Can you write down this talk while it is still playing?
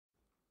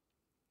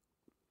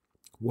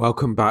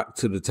Welcome back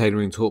to the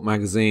Tailoring Talk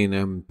magazine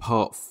and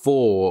part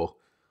 4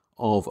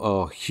 of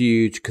our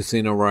huge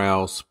Casino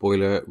Royale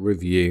spoiler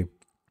review.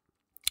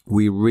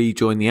 We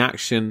rejoin the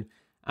action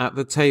at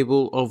the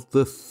table of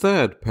the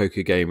third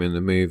poker game in the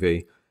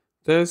movie.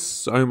 There's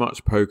so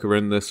much poker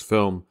in this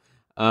film,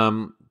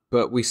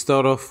 but we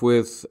start off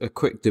with a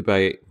quick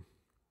debate,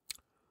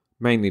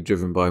 mainly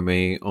driven by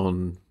me,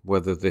 on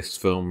whether this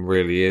film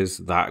really is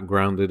that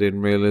grounded in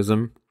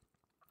realism.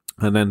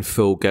 And then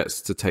Phil gets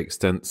to take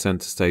centre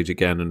stage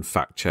again and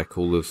fact check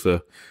all of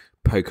the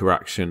poker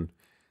action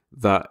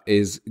that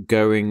is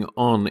going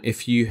on.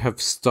 If you have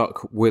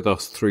stuck with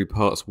us through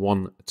parts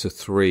 1 to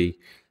 3,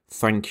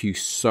 thank you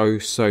so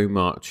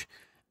much.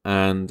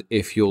 And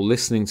if you're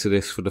listening to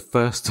this for the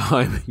first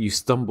time, you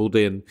stumbled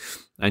in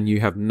and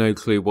you have no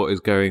clue what is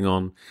going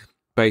on,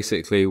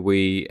 basically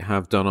we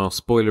have done our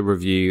spoiler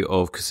review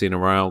of Casino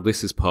Royale.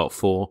 This is part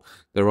 4.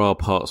 There are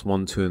parts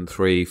 1, 2 and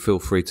 3. Feel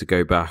free to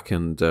go back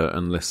and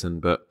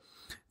listen. But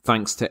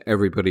thanks to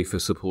everybody for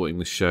supporting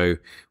the show.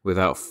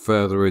 Without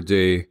further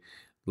ado,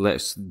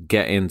 let's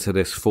get into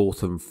this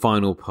fourth and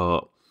final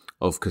part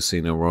of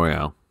Casino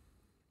Royale.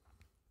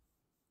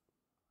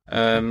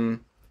 So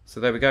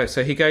there we go.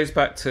 So he goes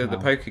back to the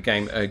poker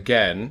game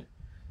again.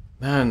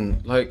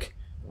 Man, like,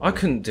 I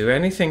couldn't do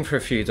anything for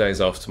a few days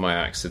after my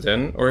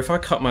accident, or if I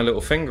cut my little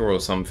finger or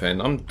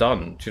something, I'm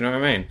done. Do you know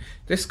what I mean?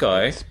 This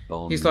guy,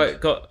 he's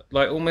got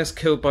almost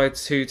killed by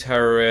 2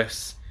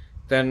 terrorists.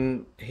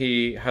 Then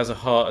he has a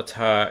heart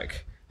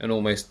attack and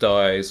almost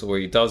dies, or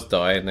he does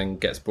die and then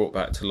gets brought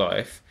back to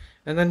life.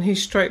 And then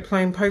he's straight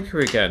playing poker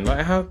again.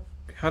 Like,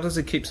 how does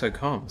he keep so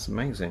calm? It's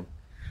amazing.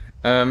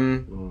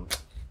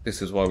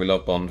 This is why we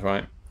love Bond,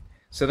 right?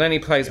 So then he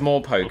plays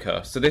more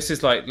poker. So this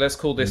is like, let's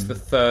call this the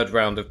third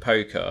round of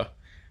poker.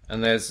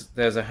 And there's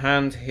a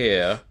hand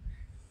here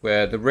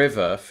where the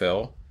river,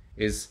 Phil,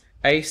 is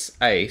ace,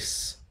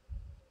 ace,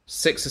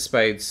 6 of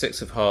spades,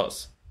 6 of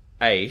hearts,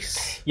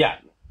 ace. Yeah.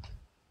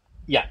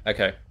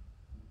 Okay.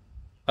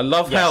 I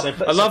love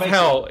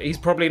how he's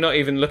probably not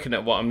even looking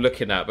at what I'm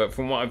looking at, but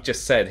from what I've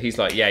just said, he's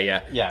like,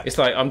 yeah. It's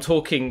like I'm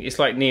talking. It's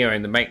like Neo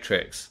in the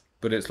Matrix,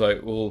 but it's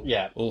like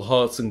all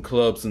hearts and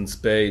clubs and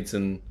spades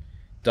and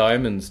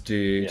diamonds,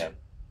 dude. Yeah.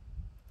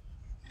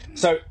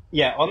 So,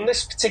 on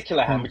this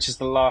particular hand, which is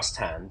the last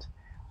hand,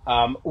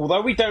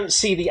 although we don't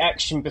see the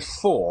action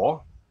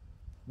before,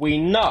 we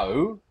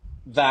know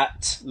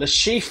that Le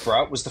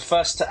Chiffre was the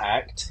first to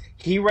act.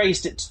 He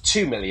raised it to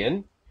 2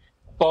 million.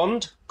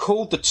 Bond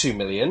called the 2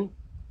 million.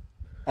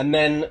 And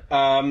then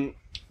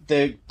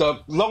the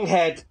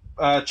long-haired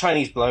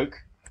Chinese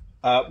bloke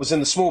was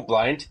in the small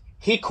blind.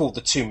 He called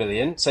the 2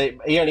 million. So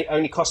he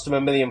only cost him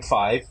 1.5 million.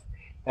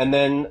 And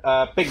then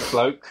big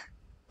bloke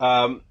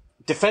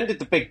defended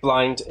the big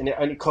blind, and it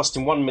only cost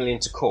him 1 million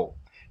to call.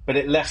 But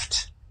it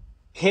left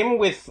him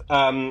with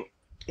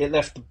it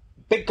left the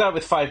big guy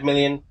with 5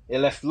 million. It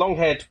left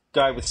long-haired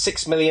guy with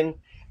 6 million,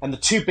 and the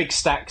 2 big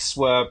stacks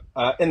were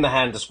in the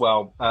hand as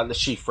well, Le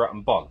Chiffre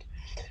and Bond.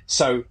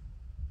 So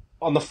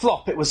on the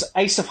flop, it was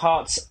ace of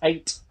hearts,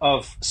 8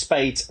 of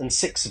spades, and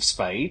 6 of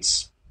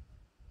spades.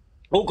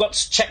 All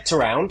got checked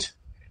around,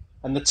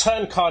 and the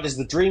turn card is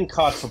the dream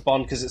card for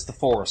Bond because it's the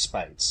 4 of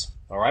spades.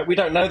 All right, we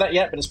don't know that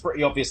yet, but it's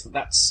pretty obvious that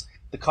that's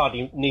the card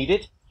he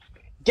needed.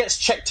 Gets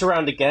checked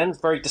around again,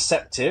 very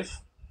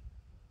deceptive.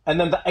 And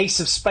then the ace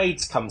of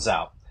spades comes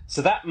out.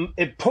 So that,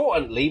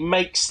 importantly,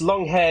 makes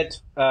long-haired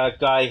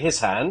guy his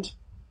hand.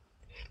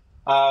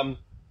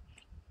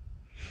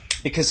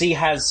 Because he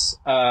has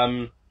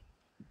the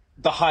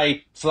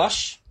high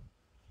flush.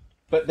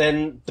 But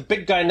then the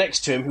big guy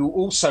next to him, who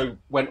also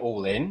went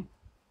all in,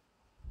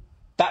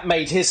 that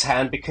made his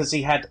hand because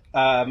he had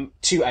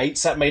 2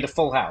 eights. That made a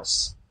full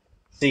house.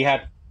 So he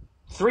had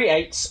 3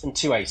 eights and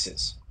 2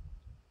 aces.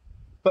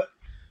 But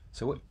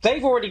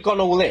they've already gone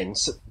all in.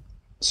 So,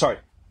 sorry.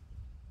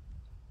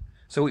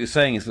 So what you're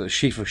saying is that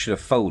Schiffer should have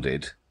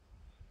folded,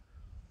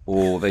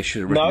 or they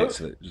should have written it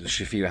so that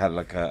Schiffer had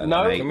like an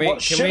eight.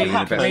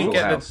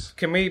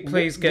 Can we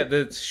please get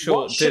the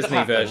short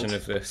Disney version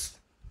of this?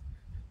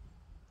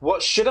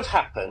 What should have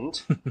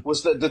happened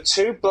was that the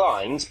 2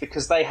 blinds,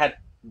 because they had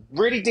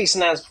really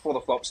decent hands before the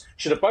flops,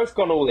 should have both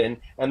gone all in,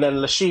 and then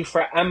Le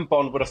Chiffre and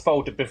Bond would have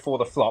folded before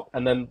the flop,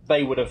 and then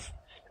they would have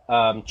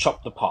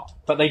chopped the pot.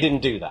 But they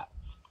didn't do that.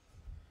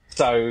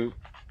 So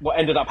what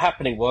ended up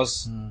happening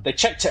was they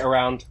checked it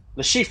around.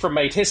 Le Chiffre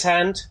made his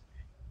hand,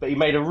 but he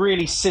made a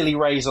really silly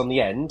raise on the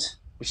end,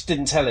 which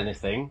didn't tell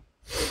anything.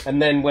 And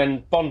then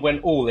when Bond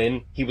went all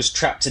in, he was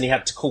trapped and he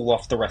had to call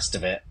off the rest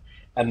of it.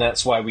 And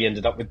that's why we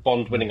ended up with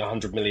Bond winning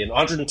 100 million.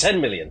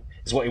 110 million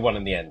is what he won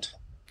in the end.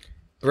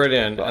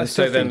 Brilliant. But and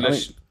so then... I'm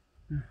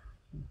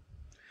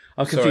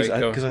confused.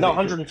 Sorry, no,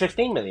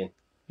 115 million.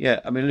 Yeah,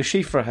 I mean, Le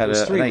Chiffre had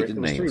an 8,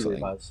 didn't he? Or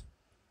something.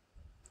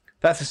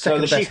 That's the So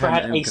second Le best Chiffre hand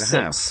had anyone could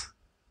have. ace-6.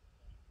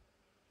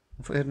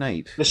 I thought he had an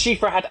 8. Le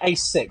Chiffre had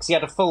ace-6. He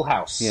had a full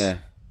house. Yeah.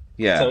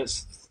 So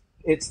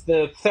it's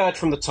the third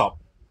from the top.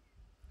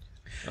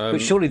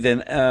 But surely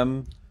then,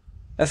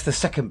 that's the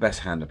second best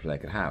hand a player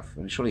could have.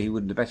 And surely he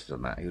wouldn't have betted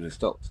on that. He would have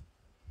stopped.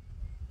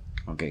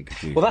 I'm getting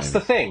confused. Well, that's the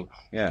thing.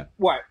 Yeah.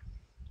 Right.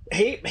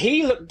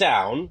 He looked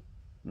down.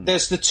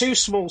 There's the two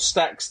small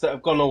stacks that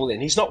have gone all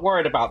in. He's not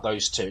worried about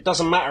those two. It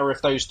doesn't matter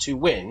if those two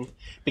win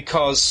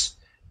because,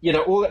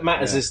 all that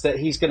matters is that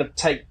he's going to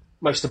take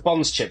most of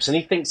Bond's chips. And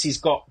he thinks he's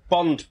got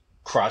Bond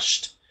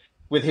crushed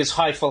with his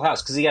high full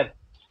house because he had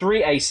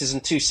 3 aces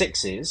and 2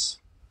 sixes.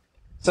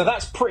 So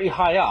that's pretty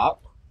high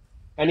up.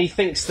 And he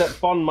thinks that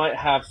Bond might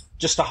have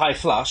just a high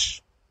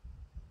flush,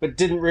 but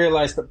didn't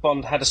realise that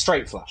Bond had a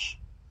straight flush.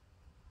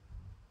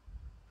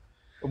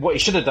 What he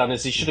should have done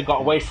is he should have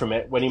got away from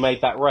it when he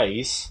made that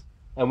raise.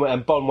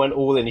 And Bond went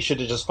all in. He should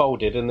have just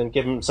folded and then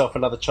given himself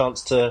another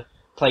chance to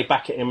play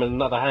back at him in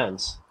another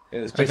hands.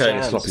 It was basically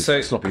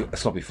a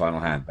sloppy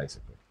final hand,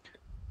 basically.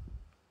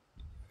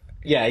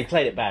 Yeah, he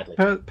played it badly.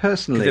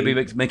 Personally, could they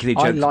be making any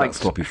jokes about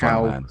sloppy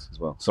final hands as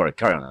well? Sorry,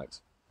 carry on,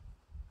 Alex.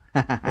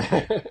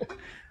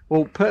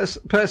 Well,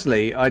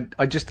 personally, I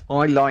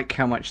like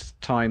how much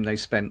time they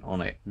spent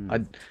on it.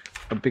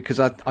 Because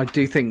I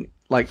do think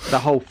like the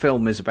whole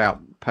film is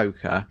about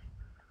poker.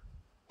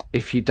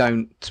 If you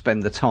don't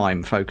spend the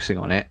time focusing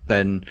on it,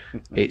 then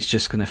it's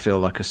just going to feel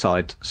like a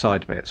side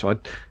bit. So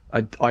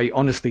I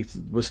honestly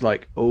was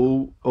like,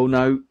 oh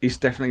no, he's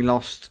definitely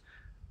lost.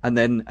 And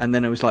then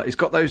it was like, he's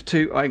got those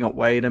two. Hang on,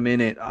 wait a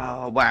minute.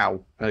 Oh wow,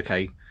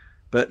 okay.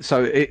 But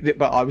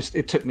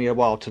it took me a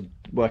while to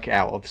work it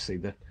out. Obviously,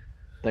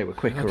 they were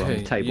quicker on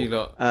the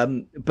table.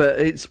 But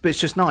it's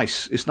just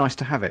nice. It's nice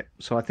to have it.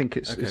 So I think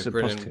it's a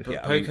positive.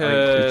 Yeah,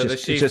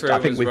 poker, I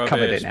think we've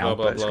covered it now. Blah,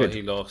 blah, but it's blah, good.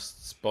 He lost.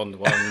 Bond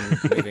won.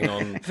 Moving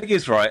on. The thing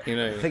is, right?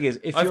 The thing is,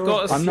 if I've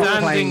got a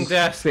standing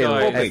desk,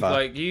 guys.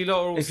 Like you lot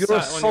are all if you're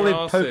a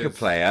solid poker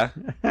player,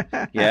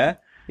 yeah.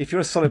 If you're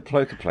a solid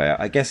poker player,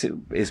 I guess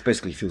it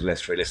basically feels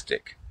less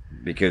realistic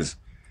because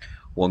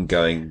one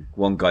guy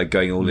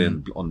going all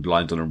in on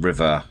blind on a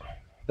river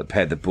that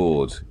paired the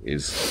board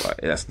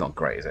that's not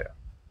great, is it?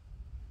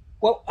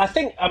 Well,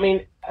 I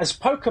mean, as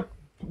poker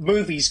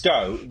movies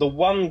go, the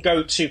one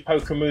go-to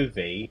poker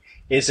movie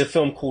is a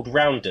film called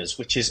Rounders,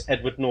 which is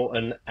Edward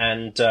Norton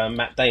and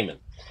Matt Damon.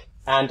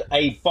 And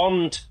a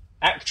Bond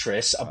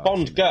actress, a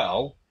Bond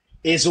girl,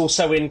 is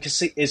also in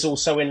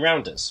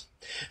Rounders.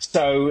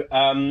 So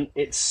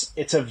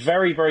it's a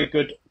very, very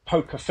good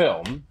poker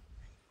film,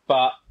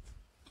 but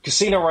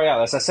Casino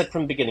Royale, as I said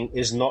from the beginning,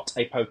 is not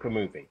a poker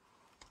movie.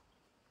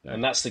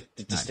 And that's the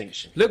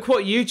distinction. Look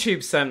what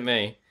YouTube sent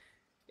me.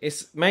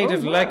 It's made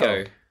of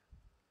Lego.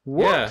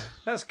 What? Yeah.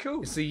 That's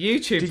cool. It's a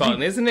YouTube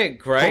button, isn't it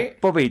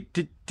great? Bobby,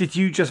 did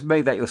you just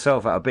make that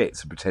yourself out of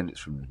bits and pretend it's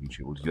from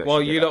YouTube? Or did you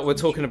While you lot were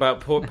talking about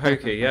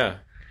poker, yeah.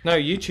 No,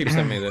 YouTube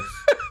sent me this.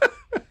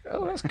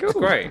 Oh, that's cool. It's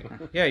great.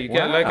 Yeah, you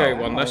get a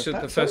Lego one. That's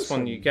the first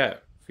one you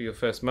get for your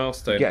first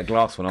milestone. You get a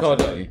glass one.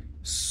 God,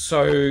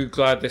 so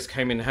glad this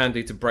came in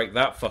handy to break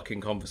that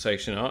fucking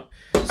conversation up.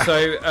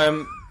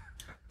 So,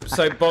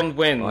 Bond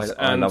wins.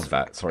 I love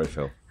that. Sorry,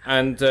 Phil.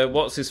 And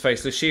what's his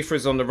face? Le Chiffre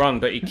is on the run,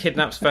 but he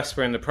kidnaps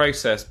Vesper in the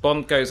process.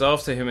 Bond goes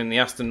after him in the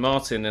Aston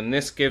Martin, and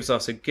this gives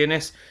us a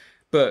Guinness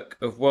Book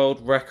of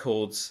World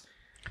Records.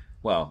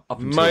 Well,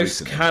 up until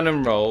most recently.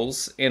 cannon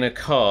rolls in a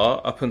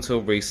car up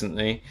until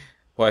recently.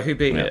 Why? Who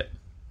beat it?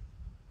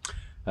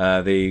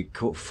 The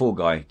Fall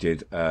Guy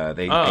did.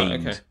 They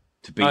aimed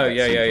to beat that.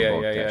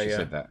 Yeah.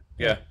 Said that.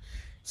 Yeah.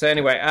 So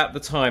anyway, at the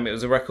time, it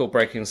was a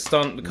record-breaking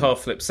stunt. The car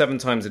flipped 7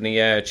 times in the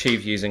air,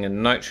 achieved using a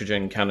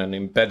nitrogen cannon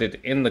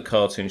embedded in the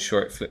car to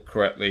ensure it flipped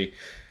correctly.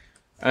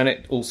 And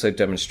it also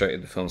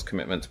demonstrated the film's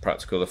commitment to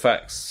practical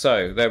effects.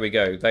 So there we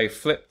go. They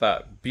flipped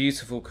that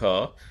beautiful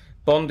car.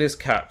 Bond is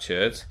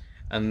captured.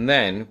 And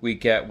then we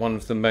get one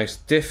of the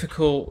most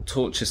difficult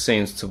torture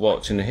scenes to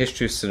watch in the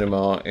history of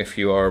cinema if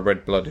you are a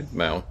red-blooded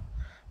male.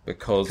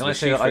 Because Can I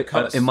say,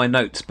 in my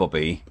notes,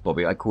 Bobby,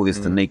 I call this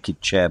the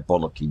naked chair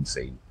bollocking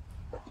scene.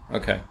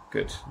 Okay,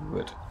 good.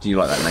 Do you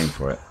like that name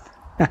for it?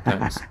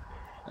 Thanks.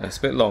 It's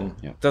a bit long.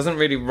 Yeah. Doesn't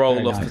really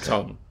roll off the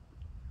tongue.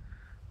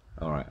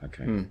 All right,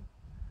 okay.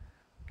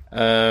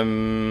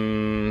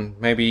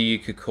 Maybe you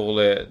could call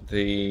it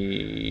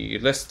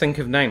let's think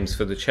of names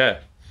for the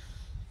chair.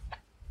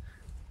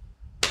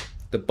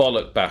 The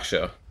bollock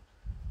basher.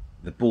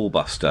 The ball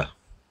buster.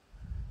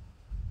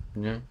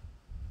 Yeah.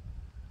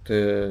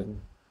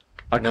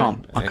 I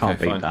can't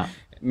beat that.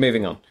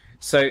 Moving on.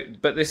 So,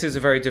 but this is a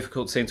very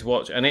difficult scene to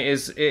watch, and it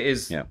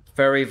is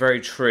very,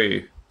 very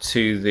true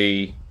to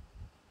the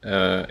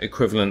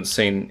equivalent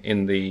scene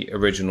in the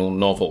original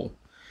novel.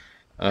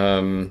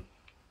 It's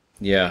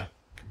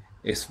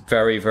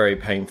very, very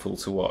painful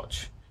to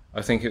watch.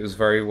 I think it was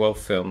very well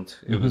filmed.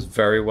 It was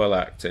very well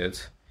acted.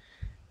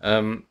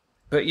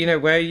 But,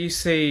 where you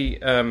see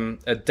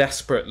a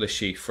desperate Le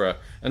Chiffre,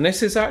 and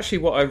this is actually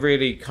what I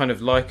really kind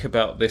of like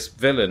about this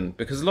villain,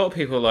 because a lot of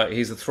people are like,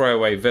 he's a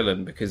throwaway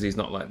villain because he's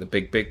not like the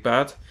big, big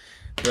bad.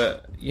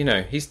 But,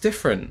 he's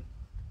different.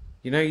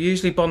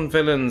 Usually Bond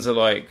villains are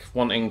like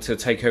wanting to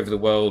take over the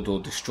world or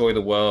destroy the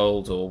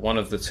world or one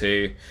of the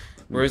two.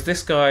 Whereas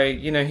this guy,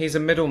 he's a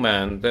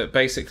middleman that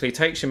basically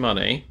takes your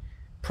money,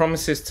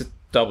 promises to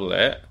double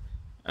it,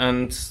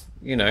 And,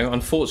 you know,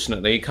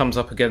 unfortunately, he comes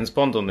up against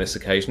Bond on this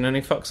occasion and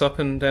he fucks up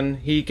and then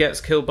he gets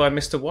killed by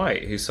Mr.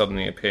 White, who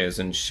suddenly appears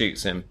and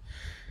shoots him.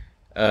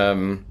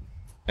 And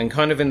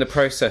kind of in the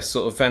process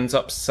sort of ends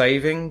up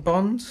saving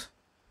Bond.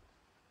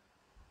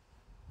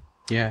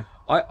 Yeah.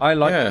 I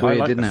like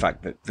Weird, the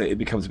fact that it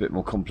becomes a bit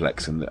more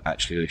complex and that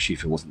actually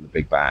Schiffer wasn't the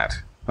big bad.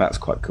 That's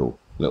quite cool.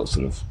 Little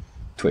sort of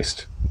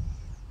twist.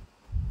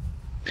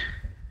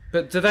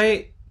 But do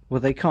they... Well,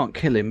 they can't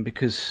kill him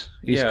because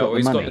he's got the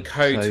he's money. got the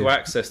code so to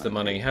access the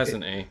money,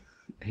 hasn't he?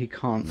 He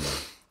can't.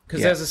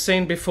 Because there's a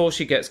scene before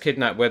she gets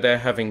kidnapped where they're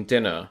having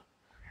dinner,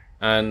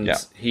 and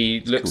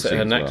he looks at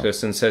her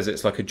necklace and says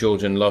it's like a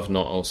Georgian love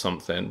knot or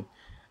something,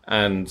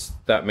 and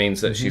that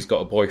means that she's got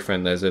a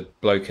boyfriend. There's a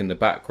bloke in the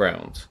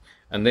background,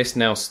 and this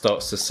now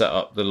starts to set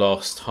up the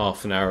last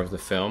half an hour of the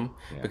film,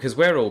 because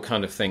we're all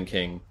kind of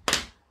thinking,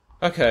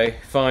 okay,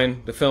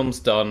 fine, the film's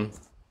done.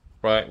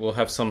 Right, we'll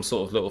have some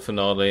sort of little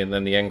finale and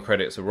then the end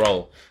credits will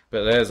roll.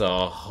 But there's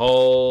a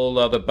whole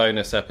other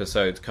bonus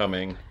episode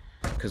coming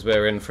because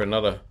we're in for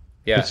another.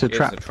 Yeah, it's a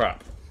trap.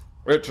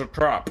 It's a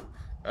trap.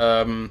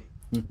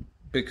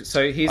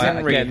 So he's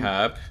in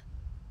rehab.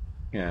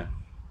 Yeah.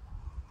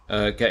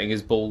 Getting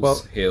his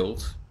balls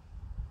healed.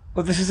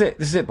 Well, this is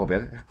it, Bobby.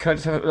 Can I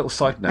just have a little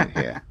side note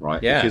here,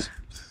 right? Yeah.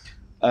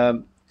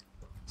 Because,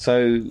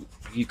 so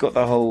you've got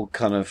the whole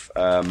kind of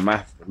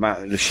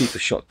the sheep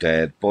is shot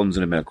dead. Bond's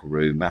in a medical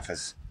room.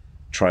 Mathis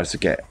tries to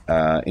get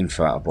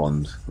info out of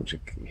Bond, which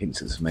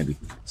hints at maybe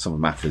some of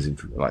Mathis'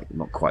 info, like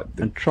not quite.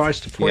 And tries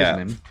to poison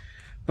him.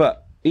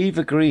 But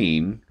Eva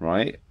Green,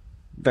 right,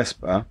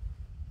 Vesper,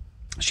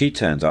 she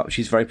turns up.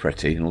 She's very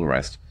pretty and all the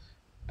rest,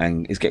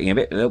 and is getting a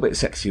little bit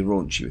sexy and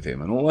raunchy with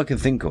him. And all I can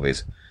think of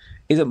is,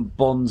 isn't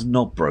Bond's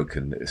knob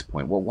broken at this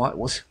point? Well,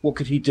 what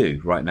could he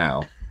do right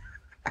now?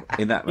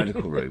 In that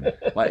medical room,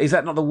 like, is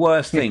that not the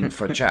worst thing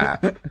for a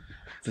chap?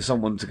 For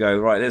someone to go,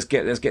 right, let's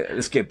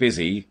get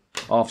busy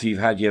after you've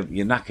had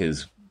your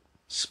knackers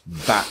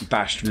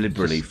bashed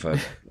liberally for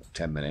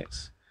 10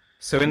 minutes.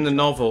 So in the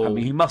novel, I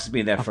mean, he must have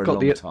been there for a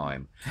long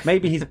time.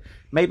 Maybe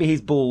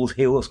his balls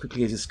heal as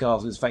quickly as his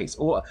scars on his face,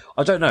 or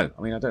I don't know.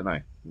 I don't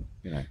know.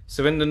 You know.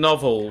 So in the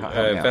novel,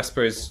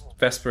 Vesper is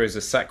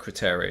a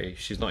secretary.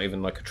 She's not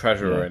even like a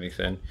treasurer or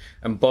anything,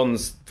 and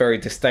Bond's very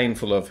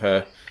disdainful of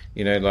her.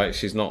 You know, like,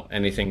 she's not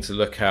anything to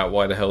look at.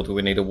 Why the hell do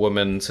we need a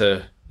woman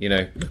to, you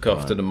know, look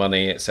after the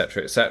money,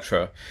 etc.,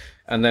 etc.?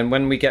 And then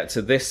when we get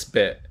to this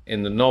bit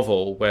in the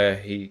novel where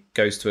he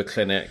goes to a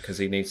clinic because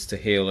he needs to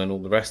heal and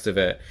all the rest of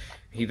it,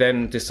 he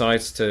then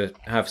decides to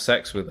have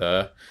sex with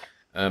her,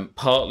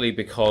 partly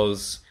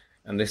because,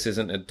 and this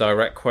isn't a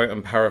direct quote,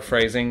 I'm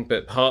paraphrasing,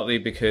 but partly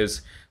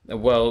because,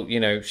 well, you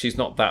know, she's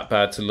not that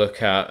bad to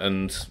look at,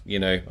 and, you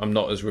know, I'm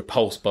not as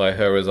repulsed by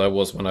her as I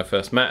was when I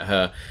first met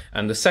her.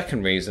 And the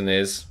second reason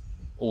is,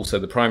 also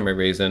the primary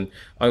reason,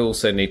 I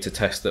also need to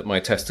test that my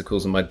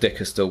testicles and my dick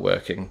are still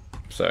working.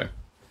 So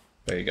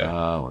there you go.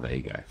 Oh, well, there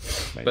you go.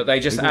 Maybe. But they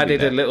just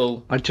added a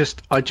little I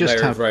just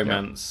layer have of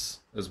romance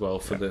as well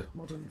for the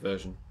modern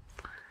version.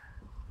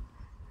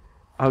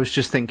 I was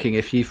just thinking,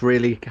 if you've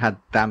really had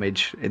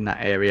damage in that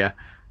area,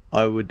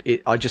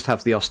 I just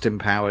have the Austin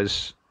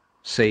Powers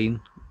scene,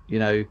 you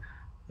know,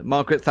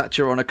 Margaret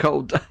Thatcher on a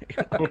cold day.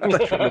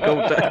 Thatcher on a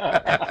cold day.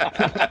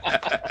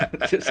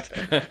 Just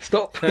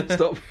stop,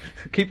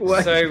 keep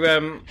away.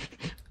 So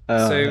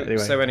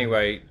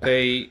anyway,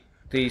 the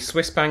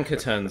Swiss banker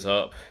turns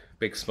up,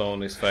 big smile on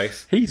his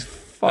face. He's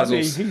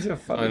funny. He's a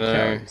funny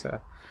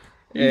character.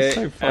 He's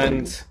so funny.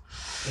 And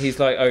he's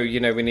like, oh, you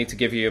know, we need to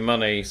give you your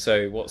money,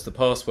 so what's the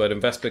password?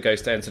 And Vesper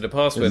goes to enter the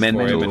password for him,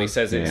 and he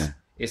says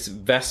it's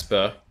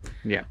Vesper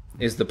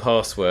is the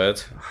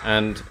password.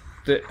 And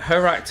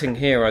her acting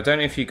here, I don't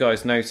know if you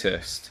guys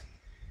noticed,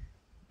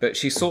 but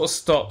she sort of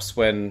stops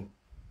when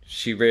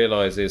she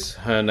realises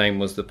her name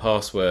was the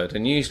password.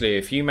 And usually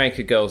if you make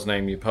a girl's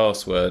name your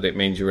password, it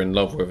means you're in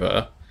love with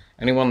her.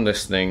 Anyone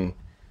listening,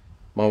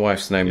 my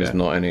wife's name is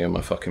not any of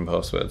my fucking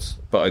passwords,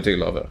 but I do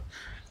love her.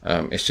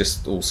 It's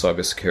just all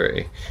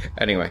cybersecurity.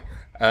 Anyway,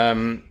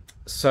 but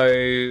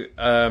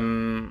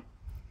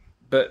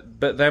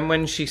then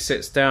when she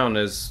sits down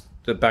as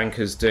the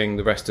banker's doing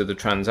the rest of the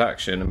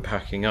transaction and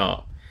packing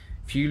up,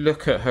 if you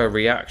look at her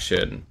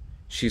reaction,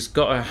 she's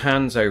got her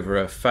hands over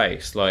her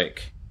face,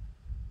 like,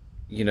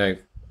 you know,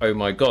 oh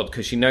my God,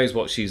 because she knows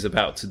what she's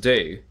about to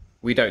do.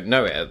 We don't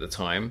know it at the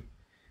time,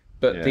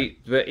 but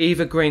but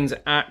Eva Green's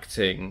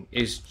acting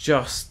is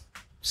just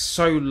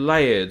so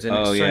layered and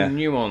it's so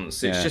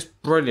nuanced. It's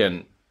just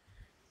brilliant.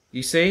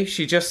 You see,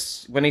 she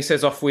just, when he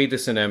says "Auf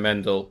Wiedersehen, Herr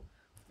Mendel,"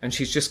 and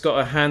she's just got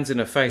her hands in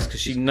her face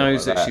because she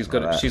knows that she's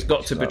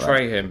got to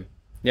betray him.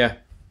 Yeah,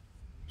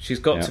 she's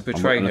got to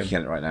betray him. I'm looking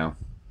at it right now.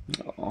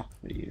 Oh,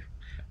 you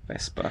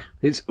Vesper.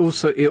 It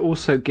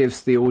also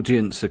gives the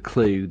audience a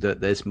clue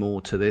that there's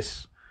more to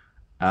this,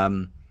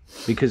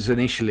 because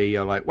initially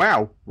you're like,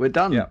 "Wow, we're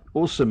done,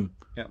 awesome."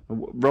 Yeah.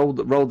 Roll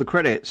the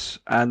credits,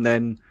 and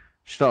then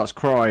she starts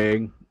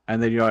crying,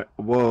 and then you're like,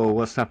 "Whoa,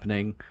 what's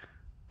happening?"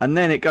 And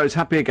then it goes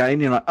happy again.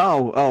 You're like,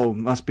 "Oh,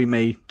 must be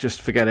me.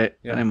 Just forget it.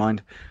 Never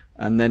mind."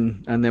 And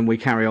then we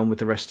carry on with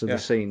the rest of the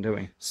scene, don't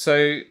we?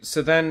 So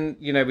then,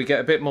 we get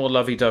a bit more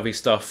lovey-dovey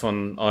stuff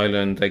on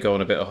Island. They go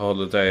on a bit of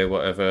holiday or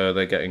whatever.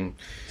 They're getting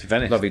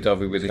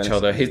lovey-dovey with each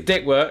other. His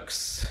dick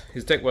works. So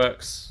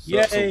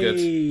that's all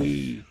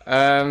good.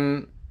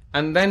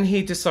 And then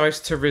he decides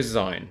to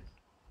resign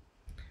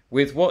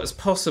with what is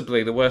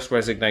possibly the worst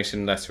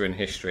resignation letter in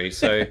history.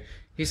 So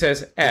he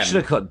says,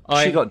 She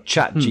got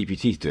Chat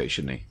GPT to do it,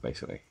 shouldn't he,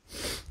 basically?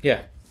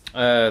 Yeah.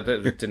 That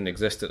didn't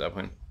exist at that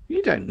point.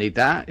 You don't need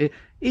that.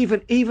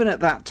 Even at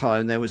that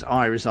time, there was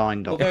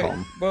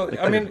iresign.com. Well,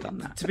 I mean,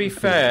 to be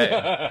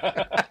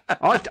fair,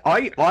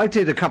 I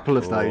did a couple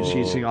of those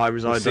using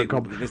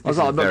iresign.com. I was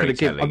like, I'm not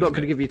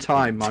going to give you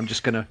time. I'm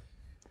just going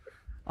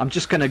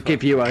to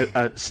give you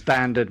a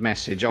standard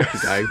message. Off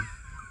you go.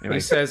 Anyway.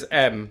 He says,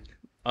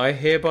 I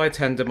hereby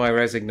tender my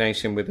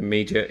resignation with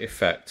immediate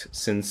effect.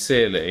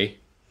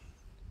 Sincerely.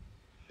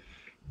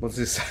 What's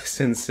this?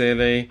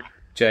 Sincerely,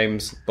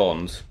 James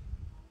Bond.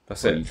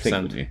 That's it.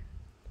 Send.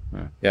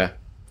 Yeah.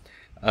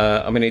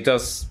 I mean, he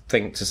does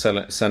think to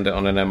send it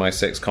on an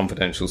MI6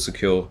 confidential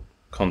secure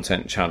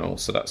content channel,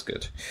 so that's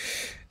good.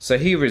 So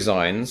he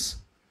resigns.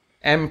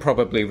 M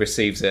probably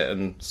receives it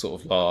and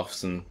sort of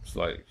laughs and is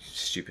like,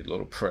 stupid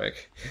little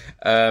prick.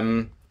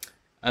 And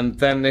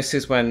then this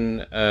is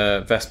when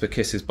Vesper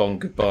kisses Bond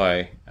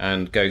goodbye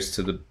and goes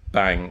to the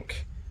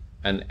bank,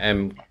 and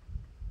M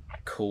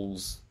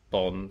calls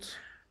Bond.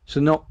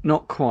 So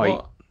not quite.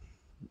 What?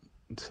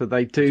 So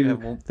they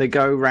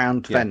go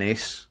around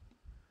Venice.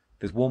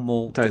 There's one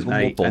more. Don't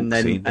they? And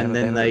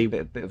then they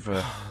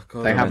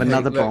have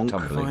another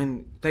bonk.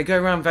 Fine. They go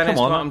around Venice,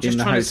 but I'm just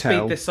trying to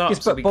speed this up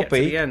so we get to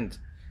the end.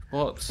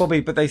 What?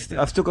 Bobby, but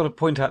I've still got to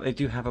point out they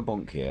do have a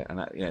bonk here, and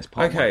it's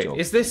part of my job. Okay,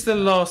 is this the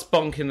last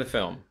bonk in the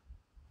film?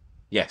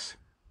 Yes.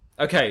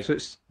 Okay. So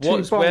it's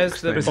where's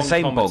the it's the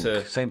same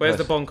bonk? Where's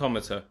the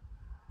bonkometer?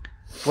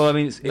 Well, I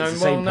mean, it's the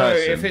same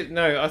person.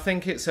 I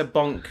think it's a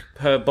bonk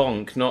per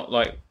bonk, not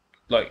like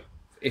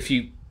if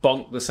you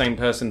bonk the same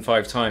person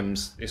 5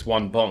 times, it's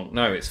 1 bonk.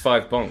 No, it's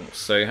 5 bonks.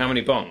 So how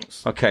many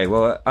bonks? Okay,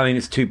 well, I mean,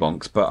 it's 2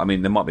 bonks, but I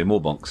mean, there might be more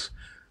bonks.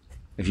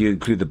 If you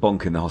include the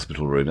bonk in the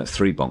hospital room, that's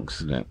 3 bonks,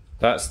 isn't it?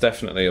 That's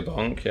definitely a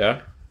bonk,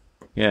 yeah.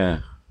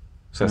 Yeah.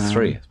 So that's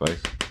 3, I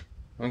suppose.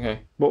 Okay.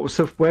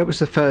 Where was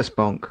the first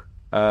bonk?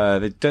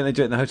 Don't they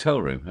do it in the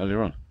hotel room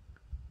earlier on?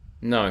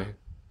 No.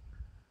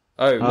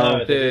 Oh,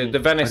 no, the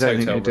Venice I don't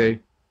hotel think they room. do.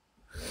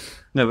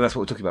 No, but that's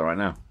what we're talking about right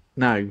now.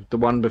 No, the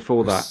one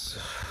before that.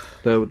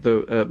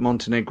 The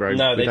Montenegro.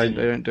 No, they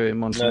don't do it in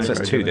Montenegro. So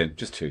that's 2 then,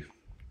 just 2.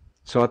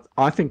 So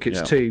I think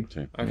it's 2.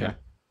 Okay. Yeah.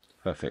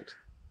 Perfect.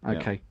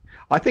 Okay. Yeah.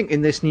 I think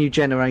in this new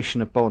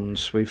generation of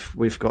Bonds,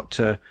 we've got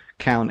to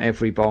count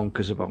every bonk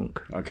as a bonk.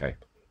 Okay.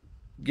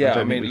 Yeah,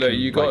 I mean, look,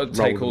 you got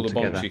to take all the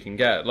bonks you can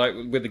get, like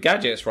with the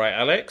gadgets, right,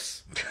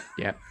 Alex?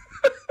 Yeah.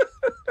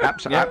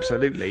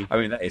 Absolutely. I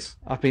mean, that is.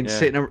 I've been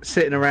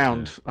sitting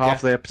around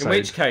half the episode. In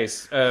which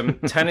case,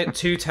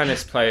 2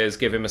 tennis players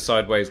give him a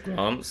sideways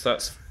glance.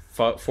 That's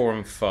 4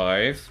 and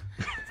 5.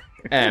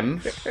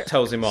 M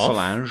tells him off.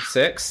 Solange.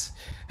 6.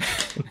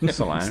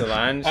 Solange.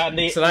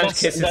 Solange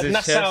kisses his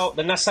chest.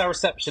 The Nassau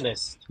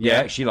receptionist.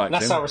 Yeah, she likes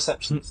Nassau him.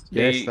 receptionist.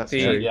 Yes, that's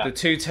true. The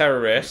 2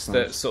 terrorists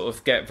that sort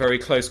of get very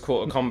close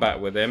quarter combat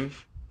with him.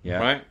 Yeah.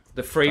 Right?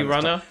 The free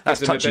runner.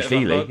 That's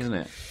touchy-feely, isn't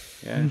it?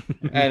 Yeah.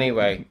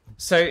 Anyway,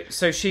 so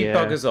she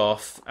buggers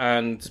off,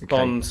 and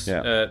Bond,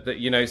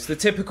 it's the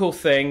typical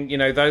thing,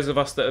 those of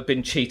us that have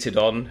been cheated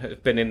on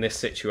have been in this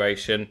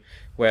situation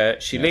where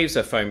she leaves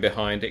her phone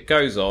behind, it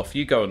goes off,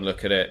 you go and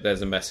look at it,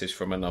 there's a message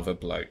from another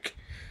bloke.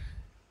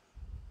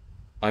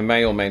 I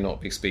may or may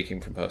not be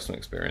speaking from personal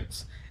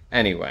experience.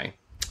 Anyway,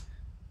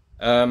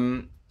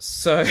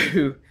 so,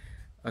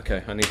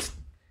 okay, I need to...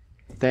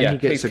 Then he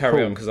gets please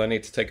carry on, because I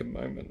need to take a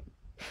moment.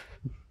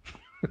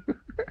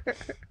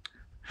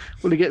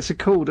 Well, he gets a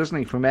call, doesn't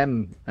he, from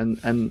M and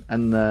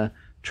the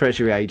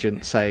Treasury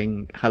agent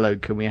saying, "Hello,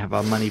 can we have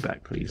our money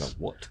back, please?"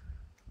 What?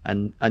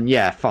 And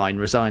yeah, fine,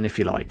 resign if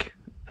you like.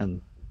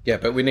 And yeah,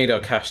 but we need our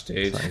cash,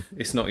 dude. So,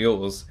 it's not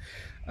yours.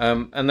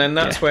 And then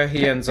that's where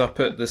he ends up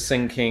at the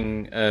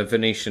sinking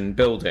Venetian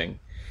building,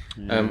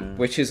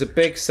 which is a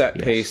big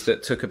set piece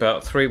that took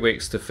about 3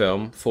 weeks to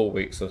film, 4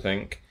 weeks, I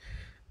think.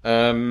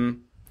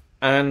 And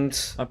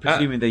I'm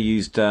presuming they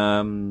used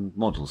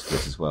models for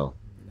this as well.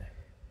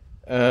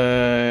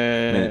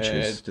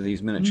 Miniatures. Do they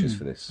use miniatures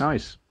for this?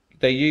 Nice.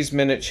 They use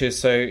miniatures,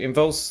 so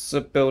involves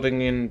a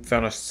building in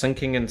Venice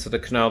sinking into the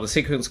canal. The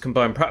sequence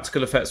combined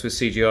practical effects with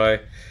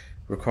CGI,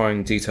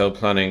 requiring detailed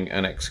planning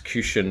and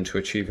execution to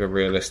achieve a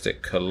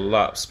realistic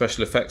collapse.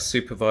 Special effects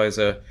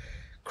supervisor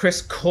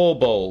Chris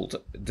Corbold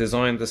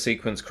designed the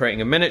sequence,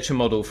 creating a miniature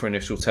model for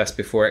initial test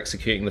before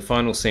executing the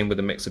final scene with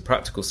a mix of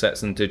practical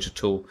sets and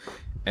digital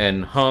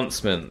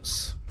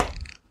enhancements.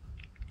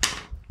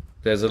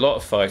 There's a lot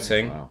of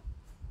fighting. Wow.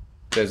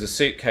 There's a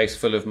suitcase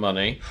full of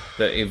money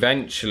that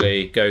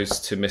eventually goes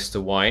to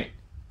Mr. White.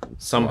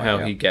 Somehow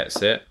he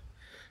gets it,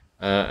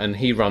 and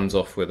he runs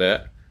off with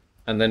it.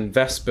 And then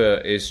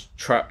Vesper is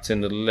trapped in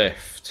the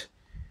lift.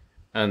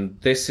 And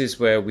this is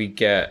where we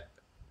get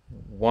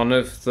one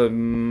of the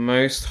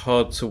most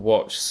hard to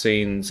watch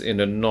scenes in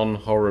a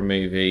non-horror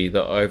movie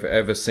that I've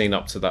ever seen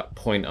up to that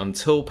point,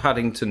 until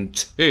Paddington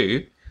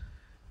 2,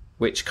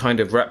 which kind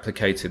of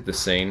replicated the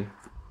scene.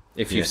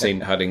 If you've seen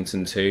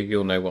Paddington 2,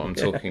 you'll know what I'm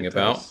talking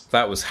about. Does.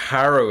 That was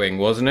harrowing,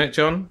 wasn't it,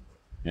 John?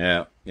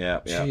 Yeah.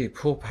 Gee,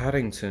 poor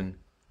Paddington.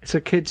 It's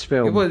a kids'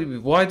 film.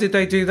 Why did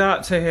they do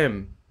that to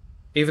him?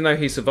 Even though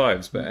he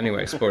survives. But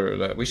anyway, spoiler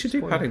alert. We should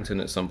do Paddington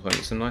at some point.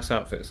 It's a nice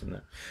outfit, isn't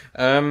it?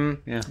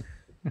 Yeah.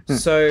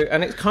 So,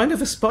 and it's kind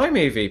of a spy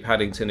movie,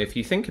 Paddington, if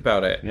you think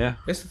about it. Yeah.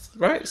 It's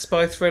right,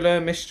 spy thriller,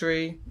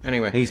 mystery.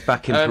 Anyway. He's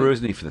back in Peru,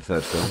 isn't he, for the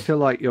third film? I feel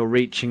like you're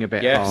reaching a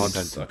bit hard.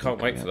 Yes, I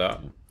can't wait for that.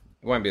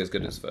 It won't be as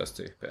good as the first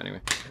two, but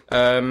anyway.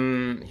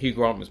 Hugh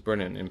Grant was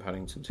brilliant in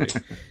Paddington 2.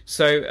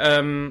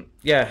 So,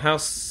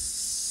 house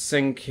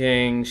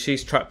sinking.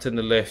 She's trapped in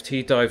the lift.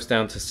 He dives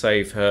down to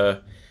save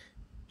her.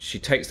 She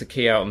takes the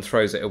key out and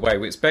throws it away,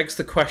 which begs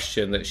the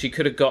question that she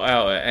could have got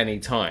out at any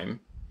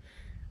time.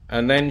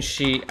 And then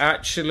she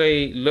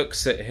actually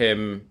looks at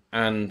him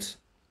and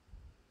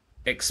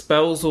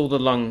expels all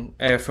the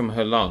air from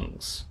her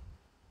lungs.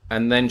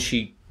 And then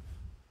she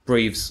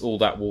breathes all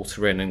that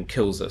water in and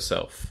kills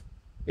herself.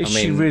 Is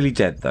she really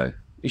dead, though?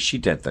 Is she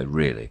dead, though,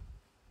 really?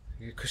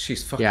 Because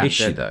she's fucking Is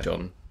dead, she, though?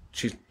 John.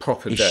 She's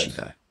proper Is dead. she,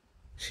 though?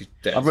 She's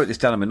dead. I wrote this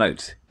down in my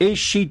notes. Is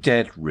she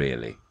dead,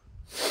 really?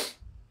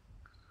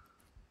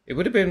 It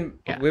would have been.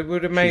 We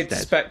would have made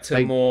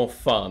Spectre more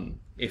fun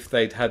if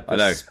they'd had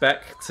the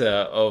Spectre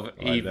of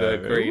Eva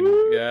Green.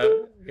 Yeah.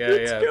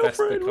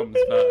 Vesper comes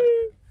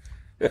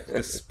back.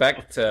 The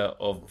Spectre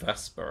of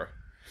Vesper.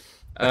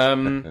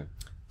 And then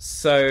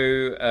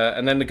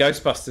the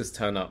Ghostbusters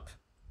turn up.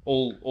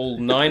 All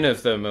 9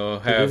 of them, or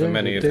however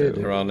many of them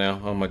there are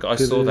now. Oh my god! I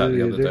saw that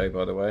the other day,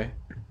 by the way.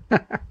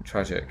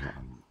 Tragic.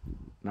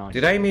 Nice.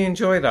 Did Amy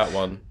enjoy that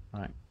one?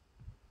 Right.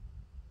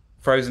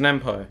 Frozen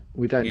Empire.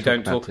 We don't. You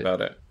don't talk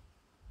about it.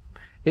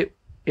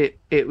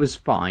 It was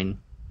fine.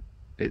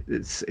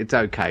 It's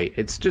okay.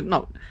 It's just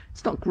not.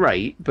 It's not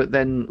great. But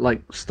then,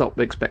 like, stop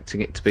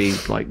expecting it to be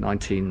like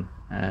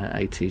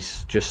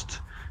 1980s. Just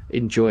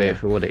enjoy it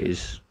for what it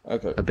is.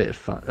 Okay. A bit of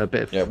fun. A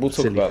bit of we'll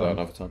talk about fun. that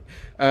another time.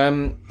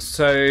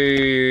 So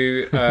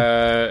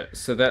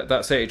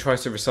that's it. He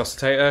tries to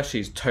resuscitate her.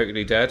 She's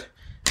totally dead.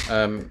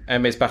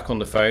 Emma's back on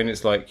the phone.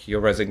 It's like,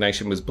 your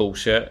resignation was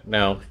bullshit.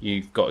 Now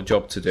you've got a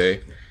job to do,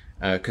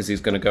 because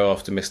he's going to go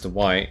after Mr.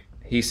 White.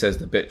 He says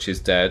the bitch is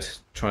dead,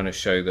 trying to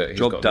show that he's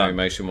got no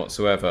emotion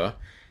whatsoever.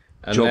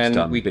 And Job's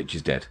done. Bitch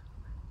is dead.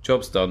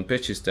 Job's done.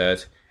 Bitch is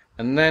dead.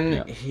 And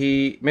then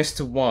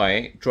Mr.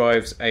 White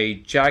drives a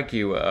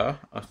Jaguar.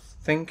 I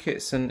think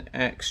it's an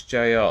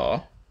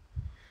XJR.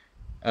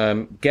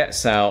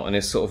 Gets out and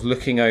is sort of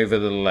looking over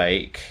the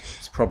lake.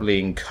 It's probably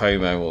in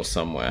Como or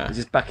somewhere. Is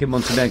this back in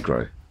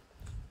Montenegro?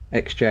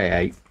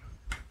 XJ8.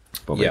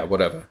 Probably. Yeah,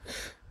 whatever.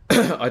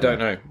 I don't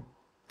know.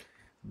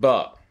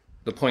 But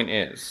the point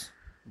is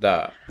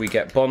that we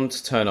get Bond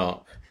to turn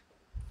up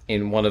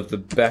in one of the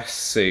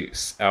best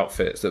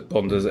outfits that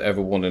Bond has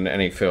ever worn in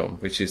any film,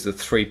 which is the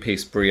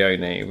 3-piece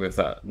Brioni with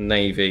that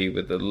navy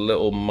with the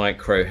little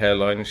micro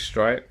hairline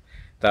stripe,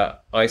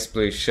 that ice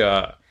blue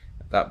shirt,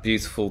 that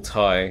beautiful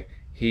tie.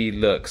 He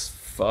looks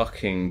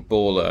fucking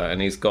baller,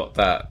 and he's got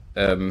that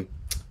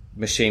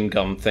machine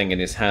gun thing in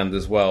his hand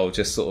as well,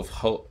 just sort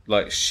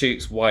of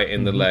shoots White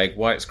in the leg.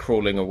 White's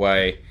crawling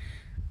away,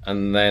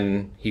 and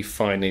then he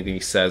finally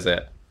says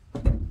it.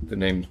 The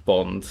name's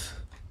Bond,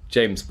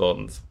 James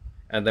Bond.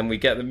 And then we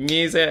get the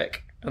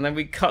music, and then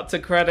we cut to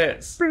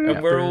credits,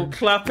 and we're all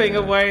clapping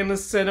away in the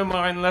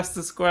cinema in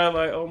Leicester Square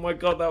like, oh my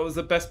god, that was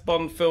the best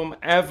Bond film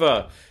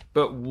ever.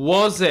 But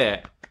was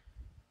it?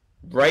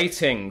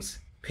 Ratings,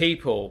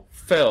 people,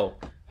 Phil,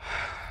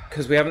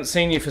 because we haven't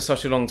seen you for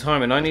such a long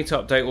time, and I need to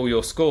update all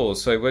your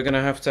scores, so we're going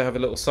to have a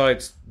little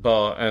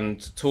sidebar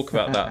and talk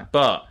about that.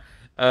 But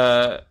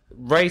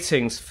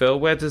ratings, Phil,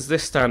 where does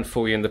this stand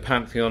for you in the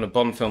pantheon of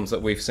Bond films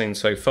that we've seen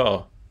so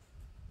far?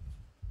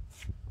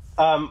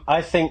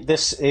 I think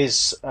this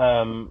is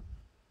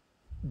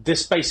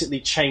this basically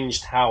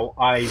changed how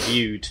I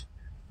viewed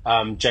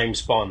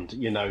James Bond.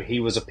 You know, he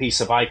was a piece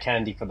of eye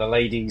candy for the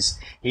ladies.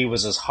 He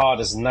was as hard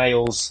as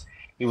nails.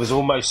 It was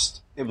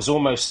almost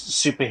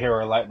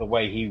superhero like the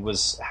way he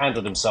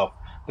handled himself.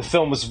 The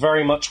film was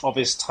very much of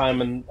his time,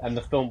 and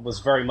the film was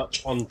very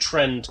much on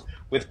trend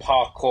with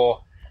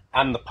parkour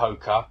and the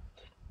poker.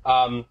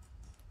 I'm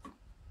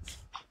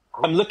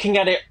looking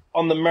at it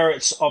on the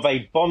merits of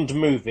a Bond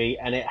movie,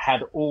 and it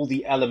had all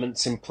the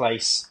elements in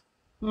place,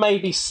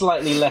 maybe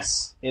slightly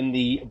less in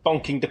the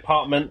bonking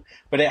department,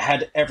 but it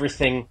had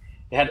everything.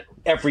 It had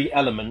every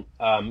element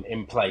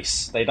in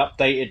place. They'd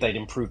updated, they'd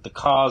improved the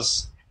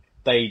cars,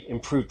 they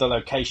improved the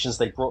locations,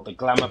 they brought the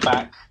glamour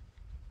back.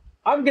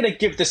 I'm going to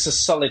give this a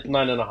solid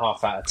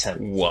 9.5 out of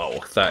 10. Whoa,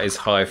 that is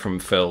high from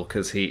Phil,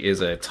 because he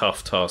is a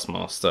tough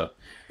taskmaster.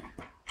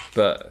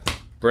 But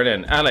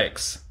brilliant.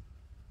 Alex?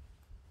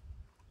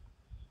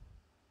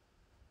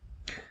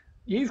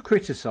 You've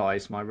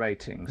criticised my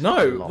ratings. a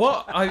No, lot.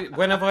 what?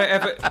 When have I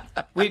ever?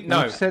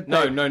 No, You've said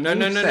no, that- no, no,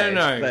 no, you've no, no, said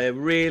no. They're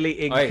really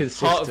Hey,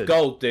 inconsistent. heart of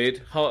gold, dude.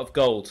 Heart of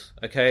gold.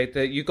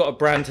 Okay, you got a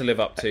brand to live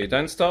up to.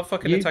 Don't start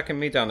fucking attacking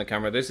me down the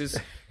camera. This is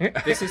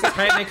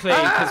technically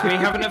because we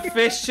haven't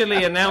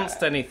officially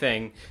announced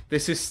anything.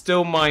 This is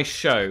still my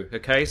show.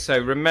 Okay, so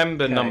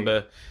remember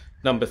number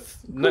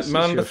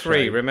your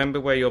three. show.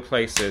 Remember where your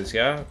place is.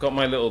 Yeah, I've got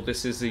my little.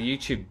 This is the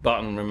YouTube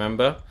button.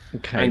 Remember.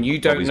 Okay. And you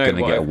don't Bobby's know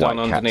gonna what get a I've done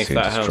white cat underneath soon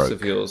that to house stroke.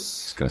 of yours.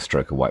 It's going to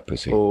stroke a white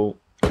pussy. Oh,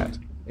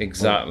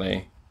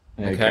 Exactly.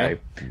 okay.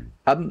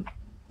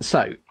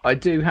 So I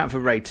do have a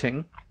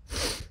rating.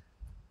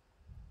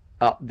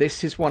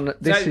 This is one.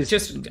 This is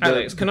just the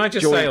Alex. Can I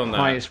just say joint on that?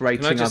 highest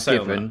rating Can I just I've say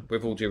on given. that,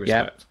 with all due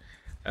Yep.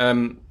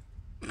 respect,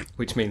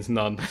 which means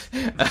none.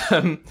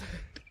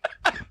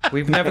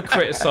 We've never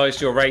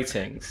criticised your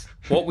ratings.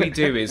 What we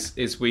do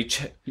is we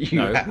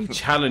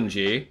challenge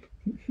you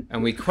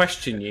and we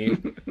question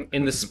you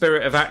in the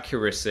spirit of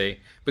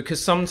accuracy.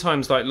 Because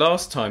sometimes, like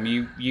last time,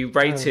 you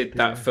rated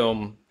that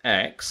film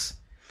X,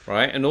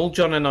 right? And all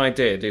John and I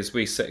did is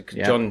we said,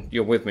 John,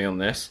 you're with me on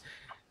this.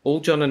 All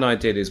John and I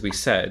did is we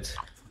said,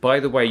 by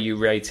the way, you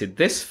rated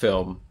this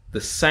film the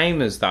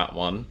same as that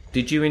one.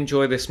 Did you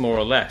enjoy this more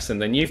or less?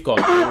 And then you've gone,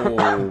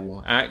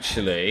 oh,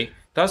 actually,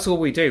 that's all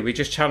we do. We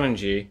just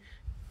challenge you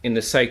in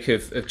the sake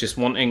of just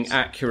wanting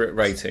accurate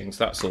ratings.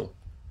 That's all.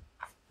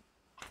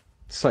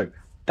 So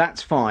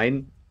that's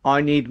fine.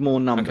 I need more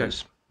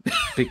numbers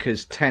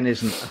because 10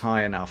 isn't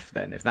high enough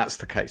then, if that's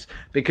the case.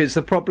 Because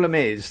the problem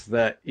is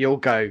that you'll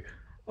go,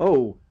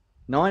 oh,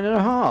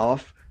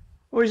 9.5?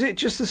 Or is it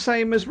just the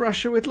same as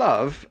Russia with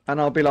Love?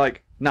 And I'll be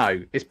like,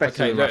 no, it's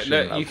better than Russia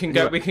with Love. You can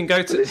go. We can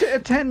go to. Is it a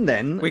 10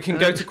 then? We can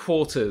go to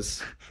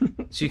quarters.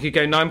 So you could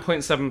go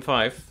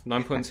 9.75,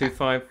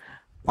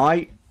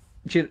 9.25.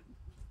 Do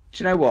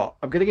you know what?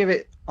 I'm going to give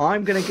it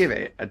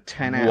a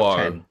 10 out of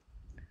 10.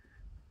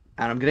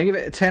 And I'm going to give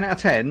it a 10 out of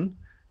 10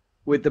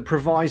 with the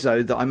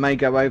proviso that I may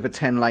go over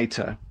 10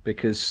 later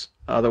because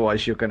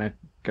otherwise you're going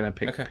to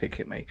pick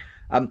at me.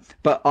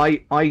 But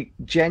I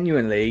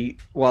genuinely,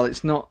 while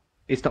it's not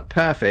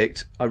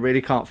perfect, I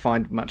really can't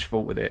find much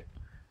fault with it.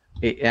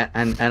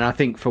 And I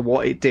think for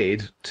what it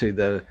did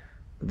to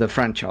the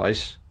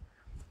franchise,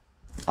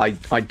 I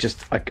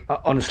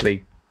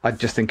honestly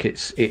just think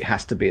it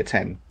has to be a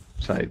 10.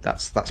 So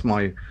that's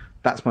my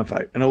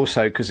vote. And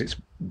also because it's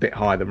a bit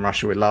higher than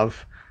Russia with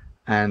Love,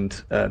 and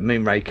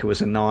Moonraker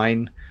was a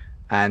 9,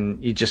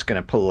 and you're just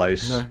going to pull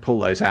those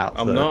out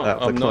of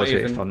the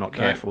closet if I'm not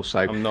careful. So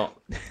I'm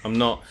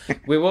not.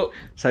 We will.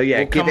 So yeah,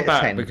 we'll give come it a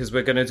back 10. because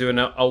we're going to do an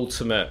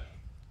ultimate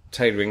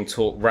tailoring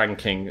talk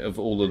ranking of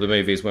all of the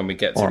movies when we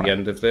get to the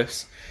end of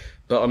this.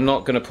 But I'm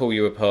not going to pull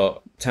you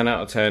apart. 10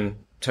 out of 10.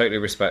 Totally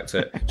respect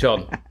it,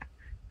 John.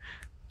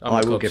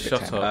 I will give it 10.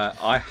 Shut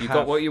up. You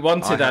got what you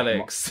wanted,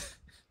 Alex.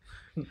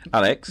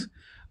 Alex,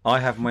 I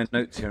have my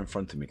notes here in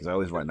front of me because I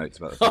always write notes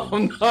about the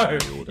film. Oh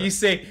no! You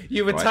see,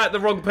 you attacked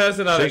the wrong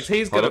person, Alex.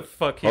 He's going to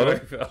fuck you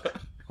over.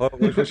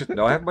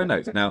 No, I have my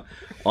notes. Now,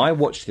 I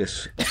watched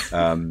this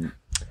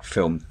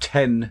film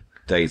 10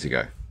 days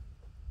ago.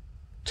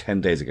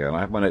 10 days ago, and I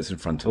have my notes in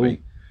front of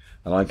me,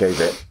 and I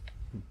gave it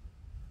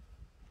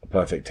a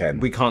perfect 10.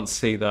 We can't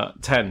see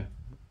that. 10.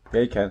 Yeah,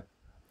 you can.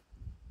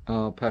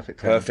 Oh, perfect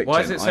 10. Perfect 10.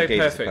 Why does it say I gave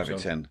perfect, it a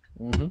perfect John?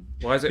 10.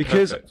 Why is it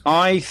Because perfect?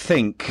 I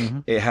think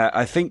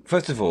I think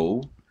first of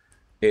all,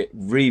 it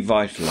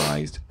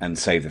revitalized and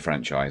saved the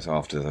franchise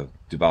after the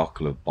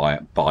debacle of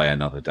Buy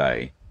Another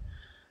Day,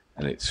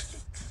 and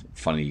its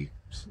funny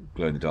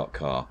glow in the dark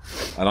car.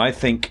 And I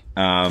think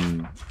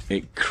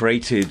it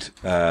created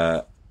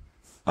a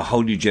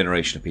whole new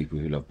generation of people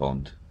who love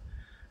Bond.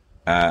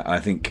 I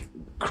think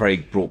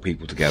Craig brought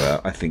people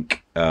together. I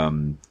think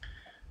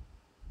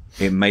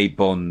it made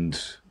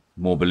Bond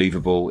more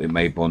believable. It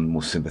made Bond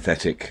more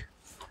sympathetic.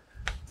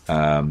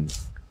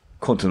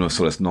 Quantum of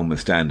Solace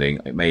notwithstanding,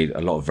 it made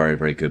a lot of very,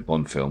 very good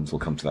Bond films. We'll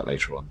come to that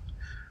later on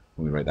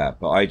when we rate that.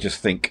 But I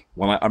just think,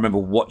 I remember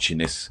watching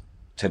this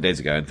 10 days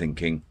ago and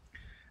thinking,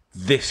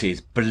 this is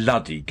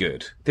bloody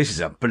good. This is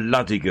a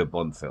bloody good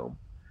Bond film.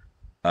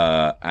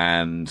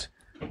 And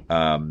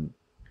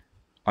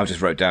I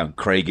just wrote down,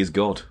 Craig is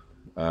God,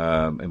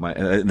 in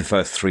the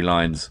first 3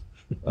 lines,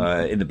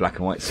 in the black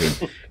and white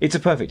scene. It's a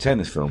perfect 10,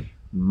 this film,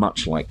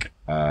 much like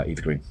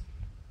Eva Green.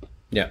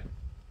 Yeah.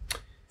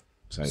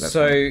 So that's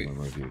my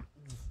review.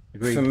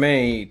 For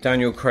me,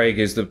 Daniel Craig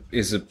is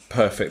a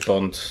perfect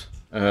Bond.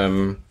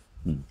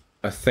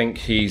 I think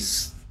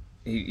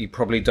he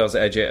probably does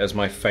edge it as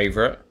my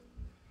favourite,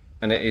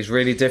 and it is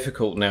really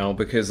difficult now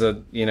because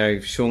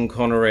Sean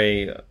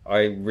Connery I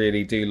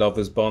really do love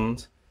as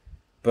Bond,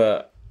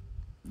 but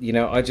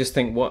I just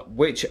think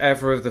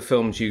whichever of the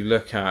films you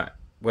look at,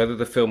 whether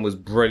the film was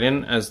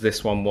brilliant as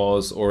this one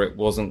was or it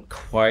wasn't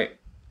quite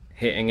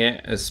hitting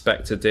it as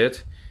Spectre did,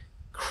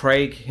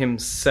 Craig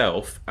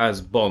himself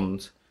as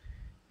Bond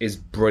is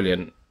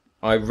brilliant.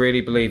 I really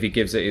believe he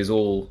gives it his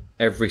all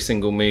every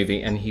single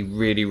movie, and he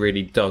really,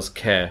 really does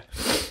care.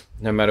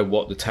 no matter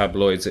what the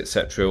tabloids,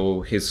 etc.,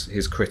 or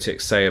his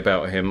critics say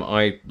about him,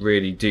 I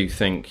really do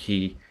think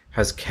he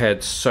has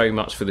cared so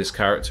much for this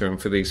character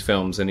and for these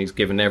films, and he's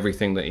given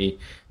everything that he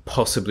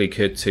possibly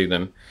could to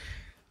them.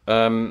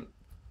 I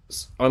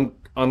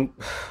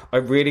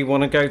really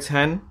want to go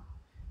 10,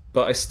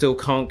 but I still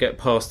can't get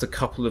past a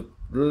couple of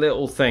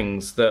little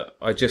things that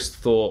I just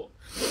thought,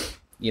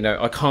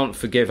 I can't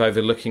forgive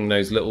overlooking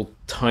those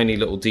tiny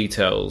little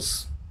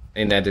details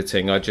in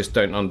editing. I just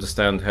don't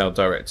understand how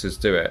directors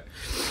do it.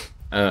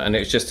 And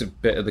it's just a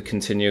bit of the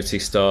continuity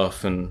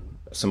stuff and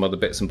some other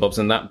bits and bobs,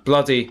 and that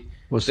bloody...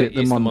 Was it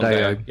the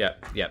Mondeo?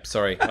 Yeah.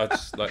 Sorry, I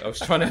was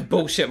trying to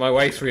bullshit my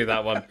way through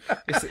that one.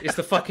 It's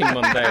the fucking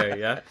Mondeo,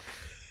 yeah.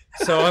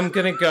 So I'm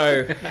gonna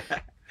go.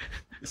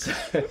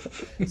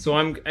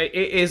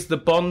 It is the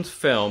Bond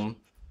film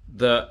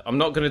that I'm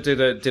not gonna do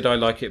the. Did I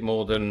like it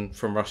more than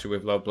From Russia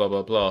with Love? Blah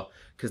blah blah.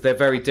 Because they're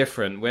very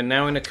different. We're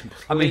now in a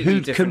completely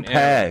who'd different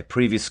compare era.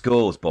 previous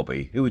scores,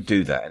 Bobby? Who would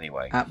do that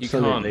anyway?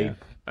 Absolutely. You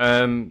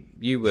can't.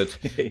 You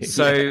would.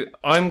 So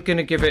I'm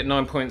gonna give it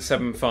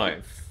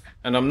 9.75.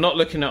 And I'm not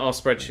looking at our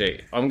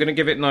spreadsheet. I'm going to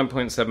give it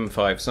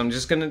 9.75. So I'm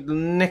just going to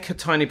nick a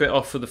tiny bit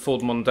off for the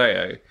Ford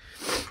Mondeo.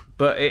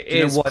 But it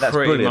is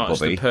pretty much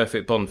Bobby? The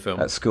perfect Bond film.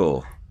 That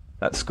score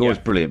is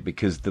brilliant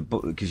because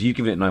you've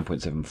given it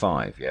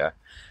 9.75, yeah?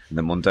 And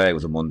the Mondeo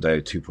was a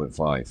Mondeo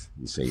 2.5,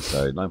 you see.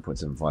 So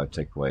 9.75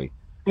 take away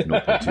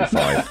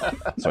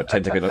 0.25. Sorry,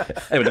 10 take away...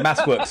 Anyway, the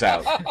maths works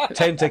out.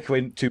 10 take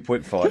away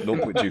 2.5,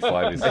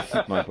 0.25 is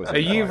 9.75. Are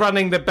you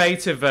running the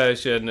beta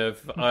version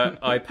of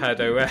iPad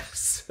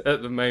OS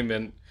at the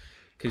moment?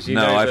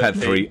 I've had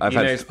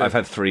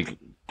three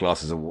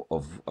glasses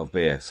of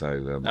beer, so...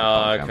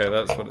 okay,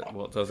 that's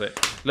what does it.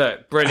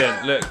 Look,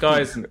 brilliant. Look,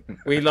 guys,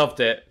 we loved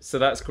it, so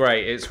that's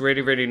great. It's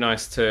really, really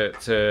nice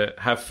to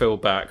have Phil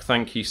back.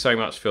 Thank you so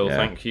much, Phil. Yeah,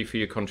 thank you for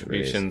your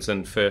contributions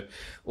and for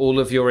all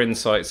of your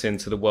insights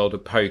into the world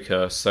of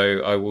poker. So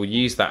I will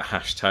use that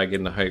hashtag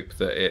in the hope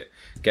that it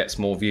gets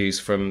more views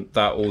from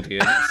that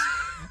audience.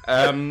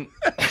 And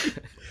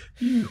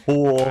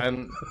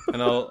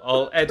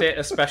I'll edit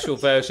a special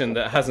version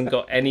that hasn't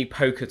got any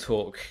poker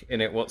talk in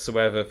it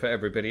whatsoever for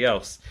everybody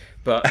else.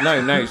 But no,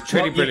 it's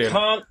truly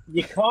brilliant.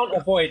 You can't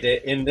avoid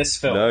it in this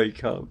film. No, you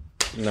can't.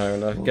 No,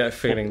 and I get a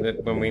feeling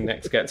that when we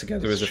next get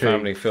together as a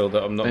family, Phil,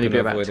 that I'm not going to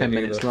avoid it.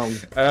 Only be about 10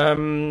 minutes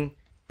long.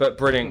 But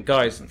brilliant,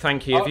 guys.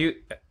 Thank you.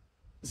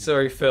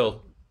 Sorry,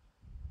 Phil.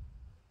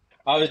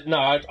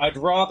 I'd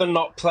rather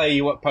not play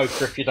you at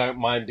poker if you don't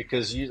mind,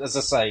 because, as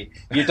I say,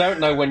 you don't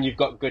know when you've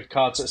got good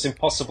cards, so it's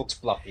impossible to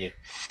bluff you.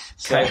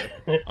 So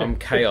I'm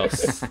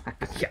chaos.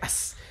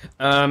 Yes.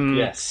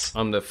 Yes.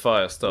 I'm the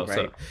fire starter.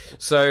 Great.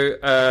 So,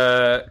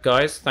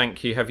 guys,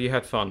 thank you. Have you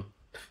had fun?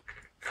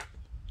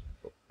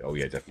 Oh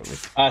yeah, definitely.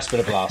 It's been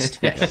a blast.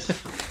 Yes.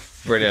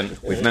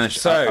 Brilliant. We've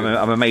managed.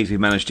 I'm amazed we've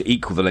managed to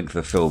equal the length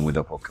of the film with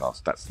our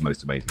podcast. That's the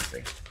most amazing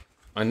thing.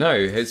 I know,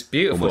 it's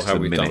beautiful how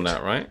we've done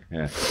that, right?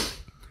 Yeah.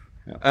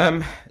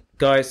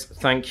 Guys,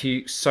 thank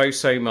you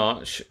so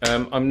much.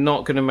 I'm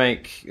not going to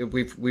make.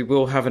 We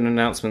will have an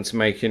announcement to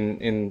make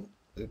in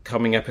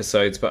coming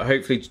episodes, but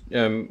hopefully,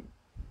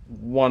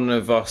 one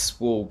of us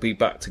will be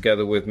back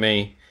together with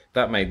me.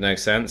 That made no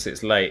sense.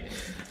 It's late.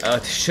 I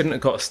shouldn't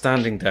have got a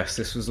standing desk.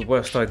 This was the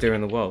worst idea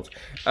in the world.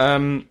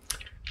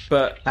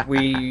 But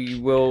we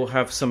will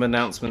have some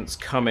announcements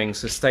coming,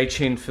 so stay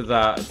tuned for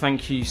that.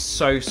 Thank you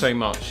so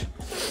much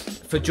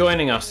for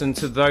joining us, and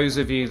to those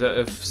of you that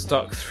have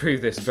stuck through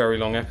this very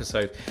long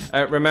episode.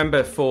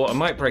 Remember, I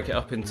might break it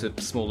up into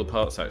smaller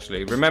parts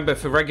actually. Remember,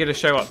 for regular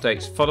show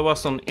updates, follow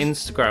us on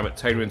Instagram at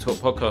Taylor and Talk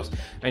Podcast,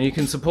 and you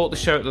can support the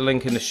show at the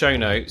link in the show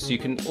notes. You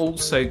can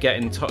also get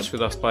in touch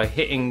with us by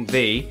hitting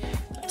the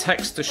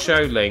text the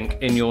show link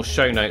in your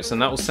show notes, and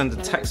that will send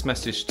a text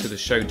message to the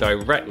show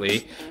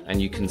directly,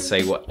 and you can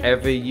say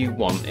whatever you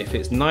want. If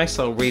it's nice,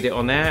 I'll read it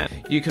on air.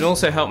 You can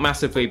also help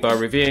massively by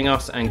reviewing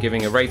us and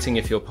giving a rating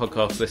if your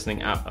podcast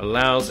listening app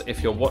allows.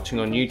 If you're watching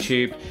on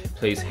YouTube,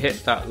 please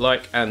hit that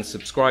like and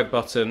subscribe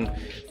button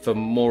for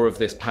more of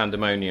this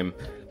pandemonium.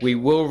 We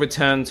will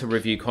return to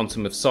review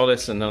Quantum of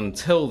Solace, and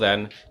until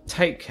then,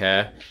 take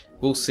care.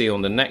 We'll see you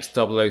on the next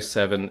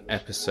 007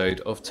 episode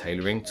of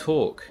Tailoring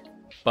Talk.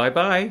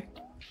 Bye-bye.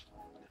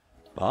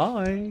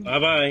 Bye.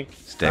 Bye-bye.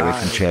 Stay away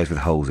from chairs with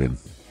holes in.